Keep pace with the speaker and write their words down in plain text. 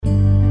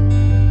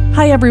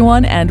Hi,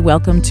 everyone, and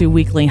welcome to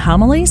Weekly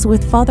Homilies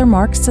with Father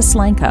Mark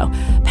Sislenko,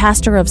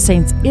 pastor of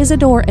Saints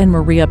Isidore and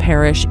Maria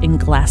Parish in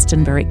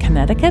Glastonbury,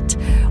 Connecticut.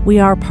 We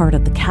are part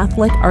of the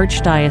Catholic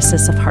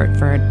Archdiocese of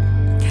Hartford.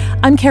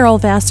 I'm Carol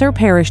Vassar,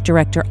 Parish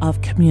Director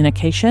of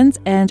Communications,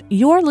 and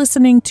you're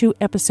listening to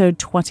episode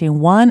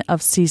 21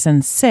 of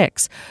Season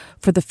 6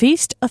 for the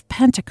Feast of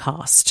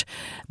Pentecost,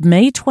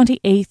 May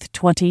 28th,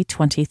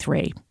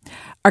 2023.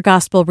 Our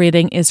Gospel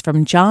reading is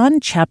from John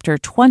chapter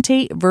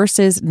 20,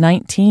 verses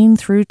 19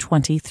 through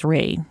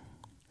 23.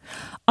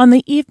 On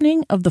the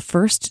evening of the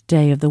first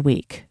day of the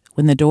week,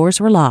 when the doors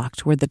were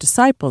locked where the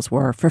disciples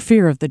were for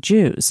fear of the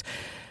Jews,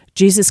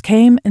 Jesus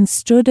came and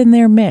stood in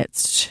their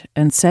midst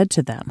and said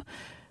to them,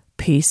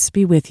 "Peace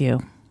be with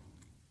you."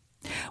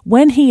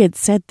 When he had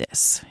said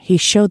this, he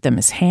showed them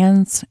his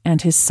hands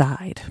and his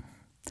side.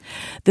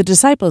 The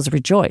disciples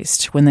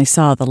rejoiced when they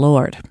saw the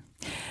Lord.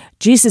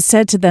 Jesus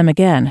said to them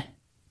again,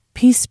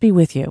 "Peace be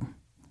with you.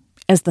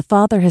 As the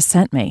Father has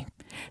sent me,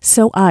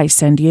 so I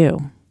send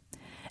you."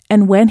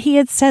 And when he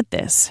had said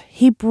this,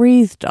 he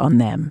breathed on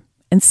them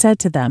and said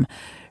to them,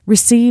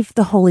 "Receive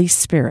the Holy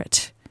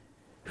Spirit.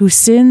 Whose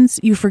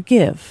sins you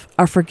forgive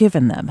are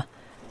forgiven them,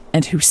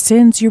 and whose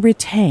sins you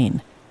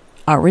retain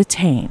are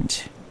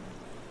retained."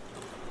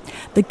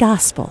 The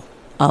Gospel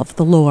of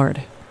the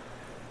Lord.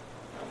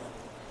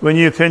 When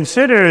you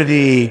consider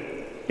the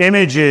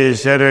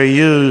images that are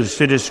used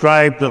to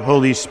describe the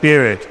Holy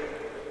Spirit,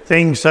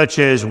 things such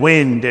as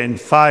wind and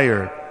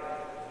fire,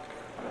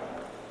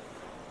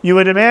 you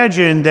would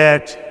imagine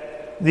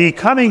that the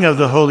coming of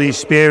the Holy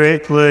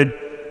Spirit would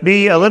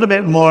be a little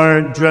bit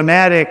more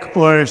dramatic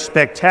or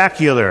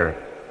spectacular,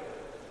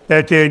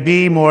 that there'd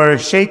be more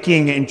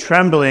shaking and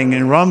trembling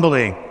and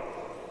rumbling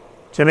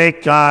to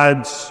make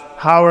God's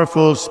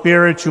powerful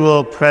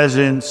spiritual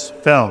presence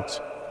felt.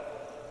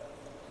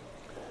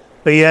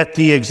 But yet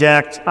the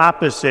exact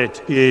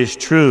opposite is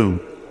true.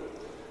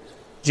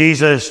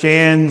 Jesus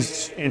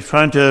stands in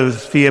front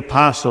of the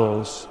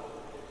apostles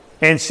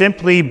and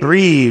simply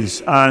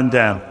breathes on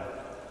them.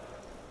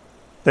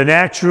 The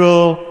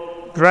natural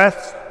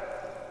breath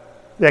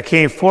that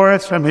came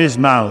forth from his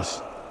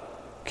mouth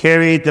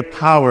carried the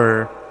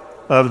power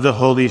of the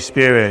Holy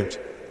Spirit.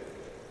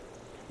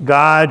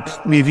 God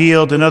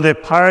revealed another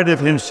part of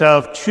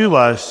himself to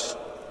us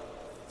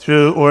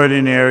through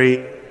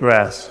ordinary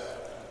breath.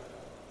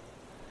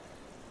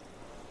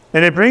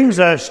 And it brings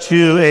us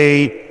to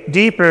a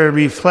deeper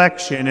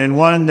reflection, and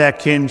one that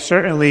can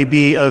certainly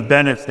be of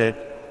benefit,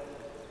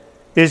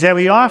 is that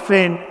we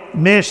often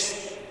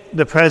miss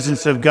the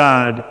presence of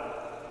God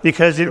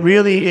because it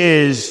really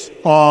is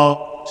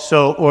all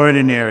so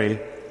ordinary.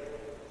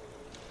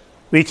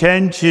 We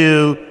tend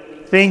to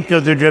think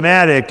of the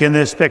dramatic and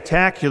the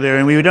spectacular,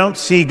 and we don't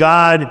see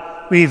God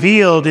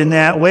revealed in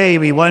that way.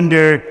 We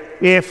wonder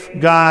if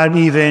God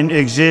even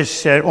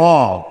exists at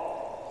all.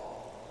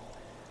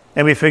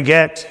 And we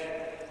forget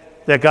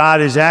that God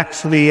is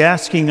actually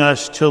asking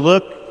us to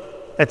look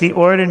at the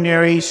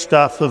ordinary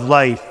stuff of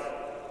life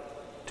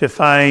to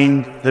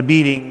find the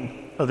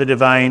beating of the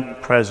divine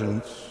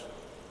presence.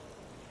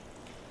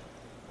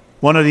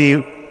 One of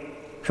the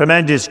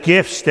tremendous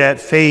gifts that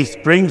faith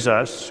brings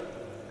us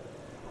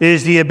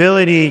is the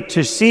ability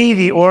to see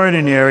the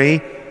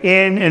ordinary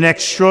in an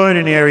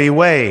extraordinary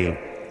way.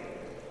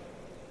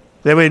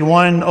 That when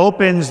one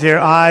opens their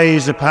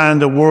eyes upon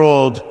the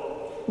world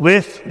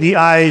with the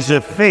eyes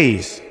of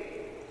faith,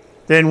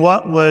 then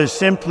what was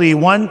simply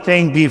one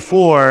thing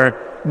before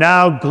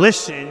now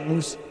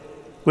glistens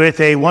with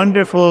a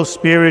wonderful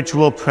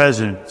spiritual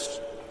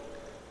presence.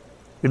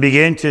 We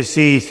begin to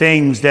see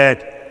things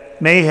that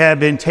may have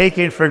been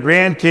taken for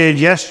granted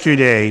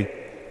yesterday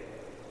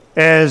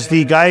as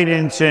the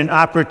guidance and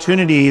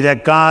opportunity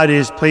that God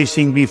is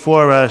placing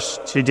before us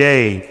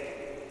today.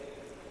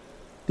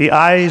 The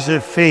eyes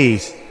of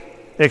faith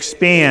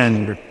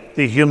expand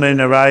the human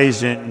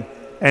horizon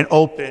and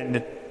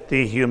open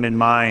the human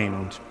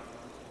mind.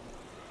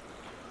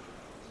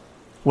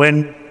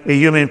 When a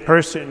human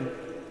person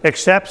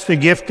accepts the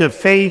gift of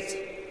faith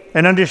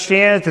and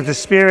understands that the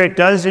Spirit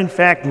does in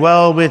fact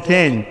dwell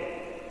within,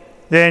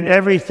 then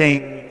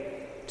everything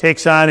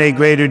takes on a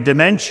greater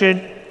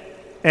dimension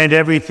and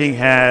everything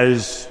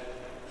has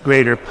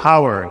greater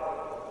power.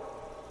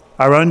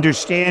 Our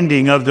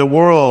understanding of the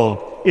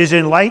world is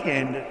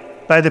enlightened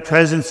by the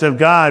presence of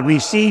God. We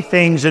see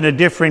things in a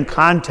different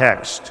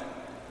context.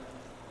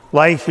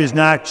 Life is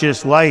not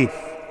just life,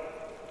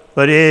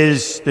 but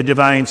is the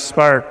divine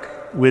spark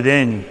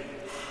within.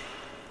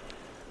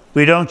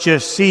 We don't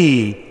just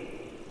see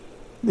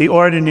the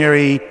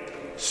ordinary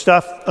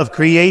stuff of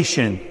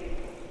creation,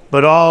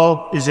 but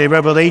all is a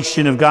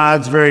revelation of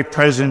God's very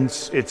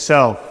presence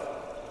itself.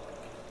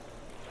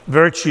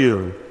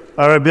 Virtue,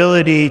 our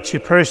ability to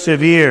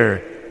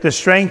persevere, the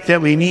strength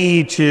that we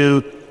need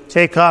to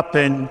take up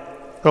and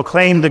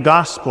proclaim the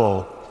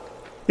gospel,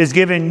 is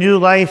given new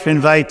life and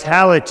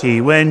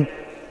vitality when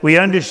we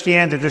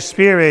understand that the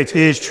Spirit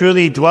is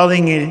truly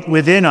dwelling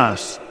within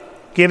us,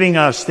 giving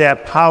us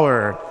that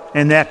power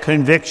and that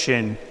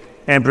conviction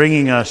and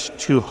bringing us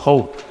to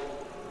hope.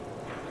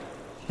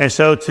 And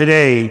so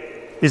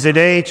today is a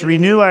day to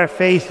renew our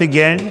faith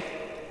again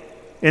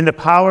in the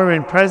power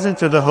and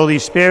presence of the Holy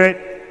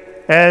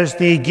Spirit as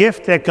the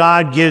gift that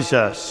God gives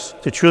us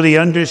to truly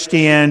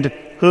understand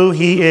who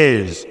He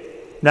is,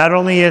 not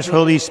only as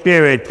Holy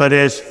Spirit, but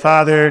as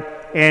Father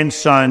and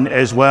Son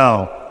as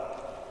well.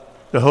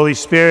 The Holy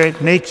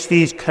Spirit makes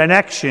these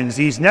connections,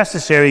 these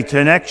necessary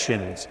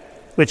connections,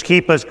 which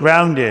keep us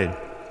grounded,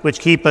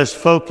 which keep us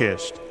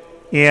focused,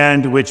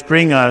 and which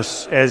bring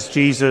us, as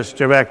Jesus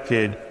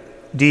directed,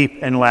 deep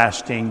and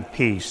lasting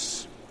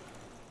peace.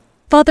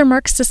 Father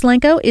Mark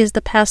Sislenko is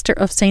the pastor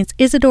of Saints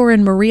Isidore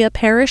and Maria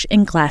Parish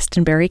in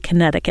Glastonbury,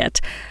 Connecticut.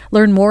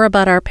 Learn more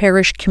about our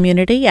parish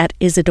community at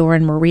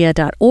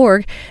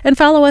isidoreandmaria.org and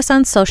follow us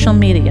on social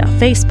media,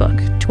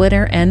 Facebook,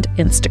 Twitter, and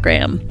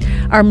Instagram.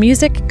 Our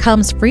music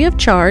comes free of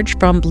charge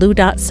from Blue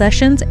Dot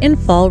Sessions in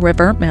Fall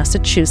River,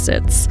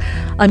 Massachusetts.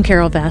 I'm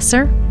Carol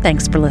Vassar.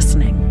 Thanks for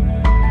listening.